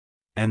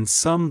And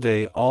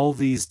someday all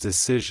these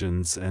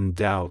decisions and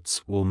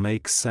doubts will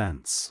make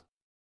sense.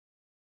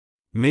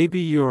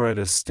 Maybe you're at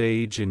a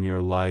stage in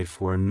your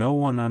life where no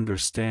one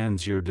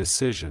understands your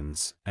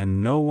decisions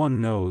and no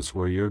one knows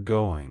where you're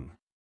going.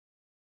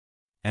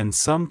 And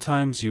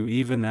sometimes you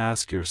even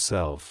ask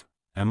yourself,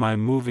 am I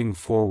moving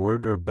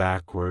forward or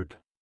backward?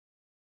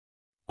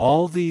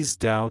 All these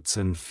doubts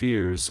and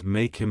fears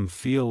make him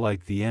feel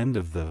like the end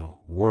of the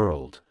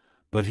world,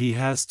 but he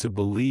has to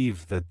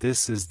believe that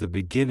this is the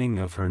beginning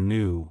of her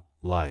new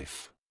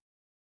life.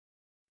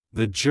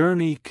 The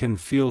journey can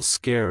feel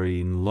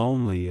scary and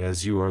lonely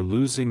as you are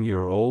losing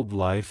your old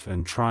life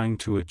and trying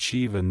to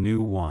achieve a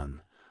new one,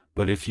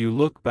 but if you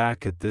look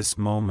back at this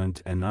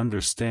moment and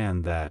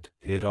understand that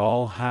it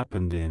all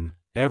happened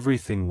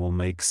everything will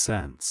make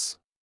sense.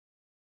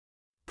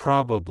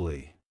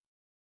 Probably.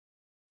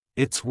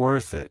 It's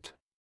worth it.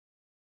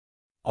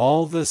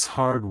 All this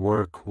hard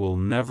work will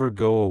never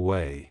go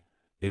away,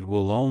 it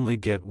will only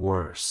get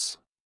worse.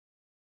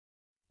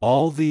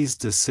 All these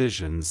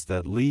decisions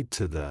that lead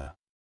to the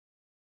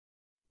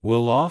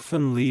will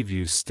often leave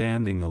you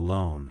standing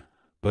alone,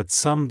 but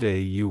someday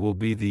you will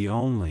be the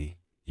only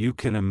you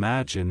can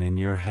imagine in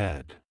your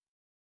head.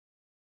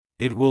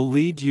 It will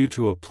lead you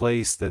to a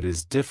place that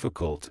is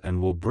difficult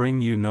and will bring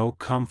you no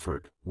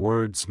comfort.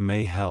 Words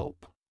may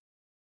help.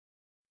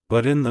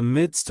 But in the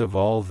midst of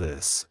all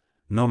this,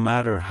 no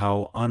matter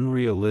how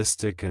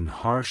unrealistic and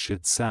harsh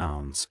it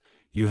sounds,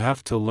 you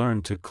have to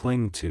learn to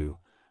cling to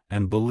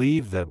and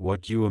believe that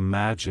what you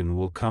imagine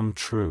will come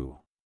true.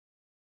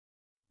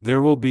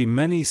 There will be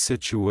many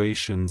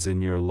situations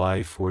in your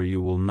life where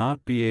you will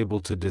not be able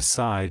to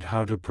decide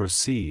how to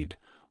proceed,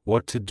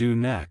 what to do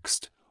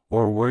next,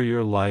 or where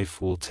your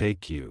life will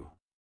take you.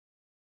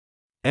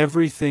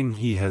 Everything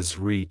he has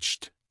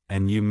reached,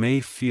 and you may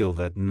feel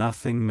that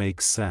nothing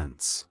makes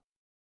sense.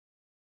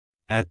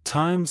 At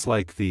times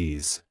like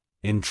these,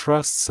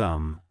 entrust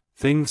some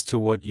things to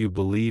what you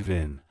believe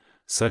in,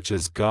 such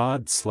as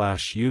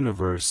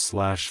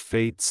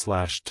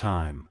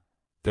God/universe/fate/time.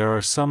 There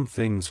are some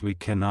things we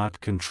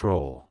cannot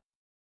control,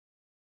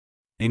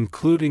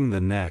 including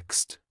the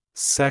next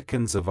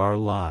seconds of our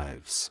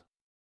lives.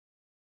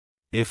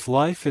 If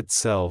life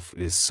itself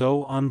is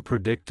so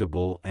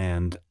unpredictable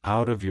and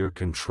out of your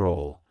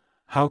control,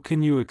 how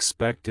can you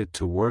expect it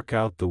to work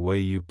out the way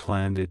you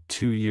planned it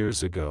 2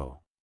 years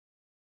ago?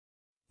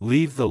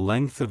 Leave the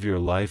length of your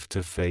life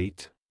to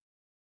fate?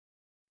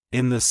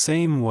 In the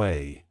same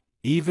way,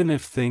 even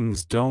if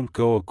things don't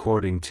go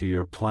according to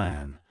your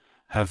plan,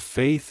 have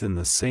faith in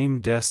the same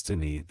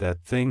destiny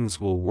that things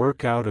will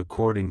work out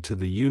according to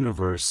the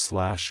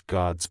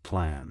universe/God's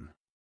plan.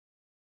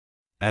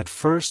 At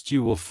first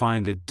you will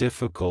find it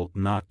difficult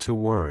not to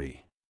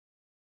worry.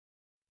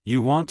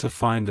 You want to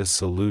find a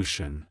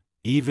solution,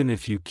 even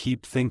if you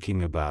keep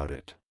thinking about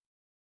it.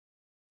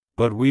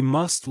 But we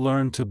must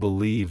learn to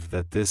believe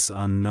that this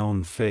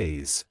unknown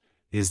phase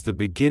is the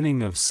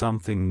beginning of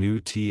something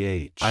new.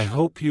 I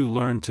hope you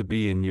learn to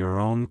be in your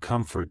own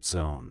comfort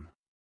zone.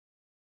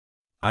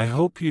 I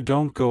hope you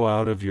don't go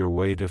out of your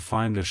way to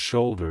find a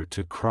shoulder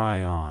to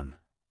cry on.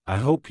 I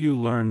hope you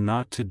learn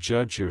not to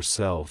judge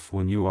yourself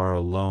when you are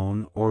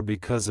alone or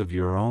because of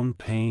your own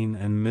pain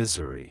and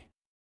misery.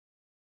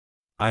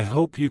 I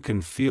hope you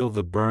can feel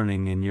the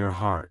burning in your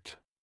heart.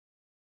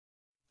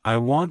 I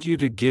want you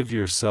to give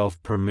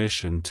yourself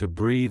permission to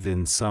breathe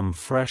in some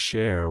fresh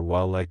air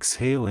while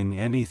exhaling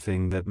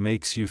anything that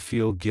makes you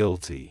feel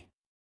guilty.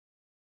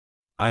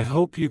 I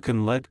hope you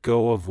can let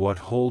go of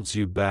what holds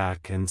you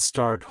back and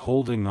start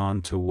holding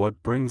on to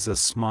what brings a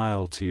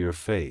smile to your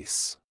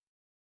face.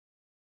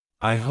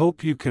 I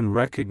hope you can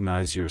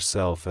recognize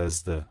yourself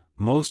as the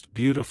most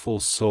beautiful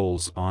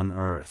souls on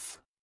earth.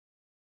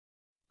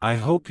 I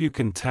hope you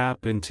can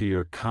tap into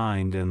your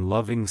kind and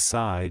loving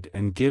side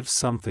and give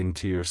something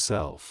to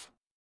yourself.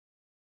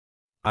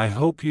 I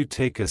hope you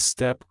take a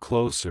step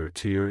closer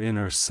to your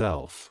inner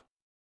self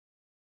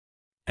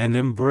and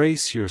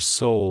embrace your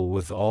soul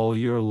with all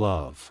your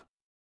love.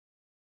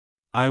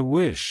 I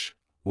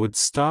would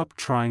stop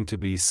trying to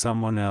be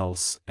someone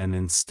else and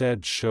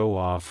instead show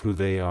off who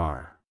they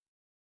are.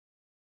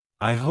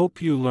 I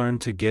hope you learn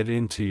to get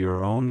into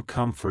your own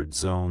comfort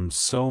zone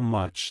so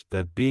much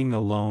that being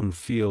alone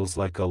feels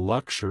like a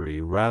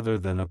luxury rather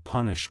than a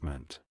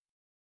punishment.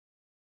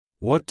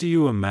 What do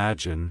you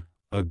imagine?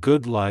 A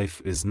good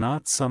life is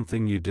not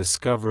something you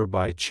discover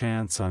by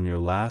chance on your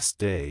last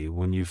day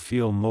when you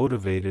feel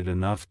motivated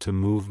enough to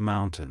move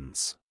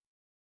mountains.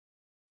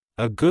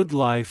 A good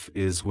life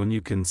is when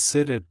you can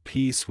sit at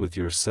peace with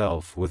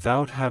yourself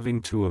without having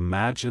to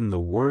imagine the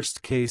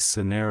worst-case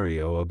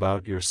scenario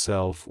about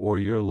yourself or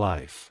your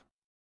life.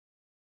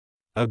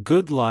 A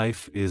good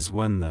life is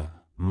when the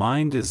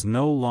mind is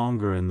no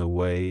longer in the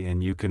way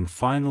and you can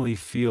finally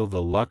feel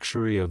the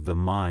luxury of the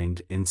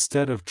mind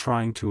instead of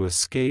trying to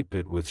escape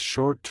it with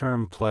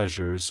short-term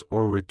pleasures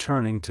or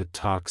returning to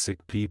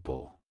toxic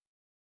people.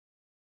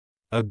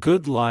 A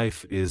good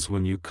life is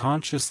when you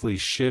consciously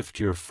shift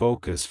your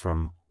focus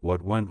from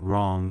what went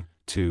wrong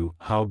to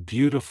how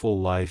beautiful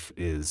life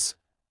is.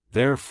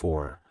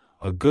 Therefore,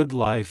 A good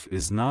life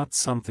is not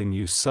something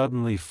you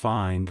suddenly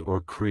find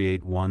or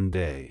create one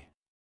day.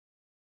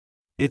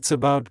 It's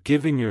about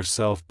giving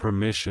yourself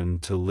permission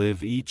to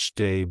live each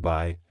day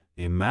by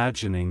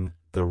imagining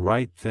the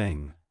right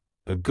thing.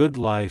 A good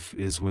life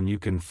is when you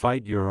can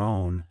fight your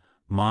own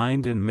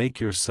mind and make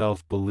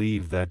yourself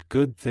believe that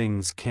good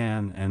things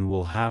can and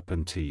will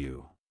happen to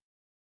you.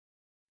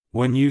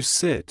 When you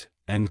sit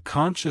and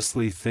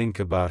consciously think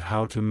about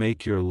how to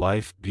make your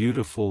life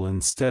beautiful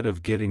instead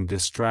of getting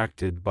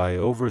distracted by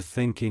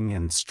overthinking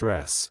and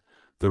stress,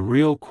 the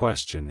real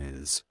question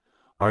is,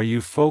 are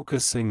you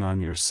focusing on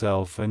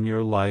yourself and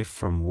your life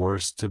from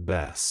worst to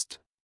best?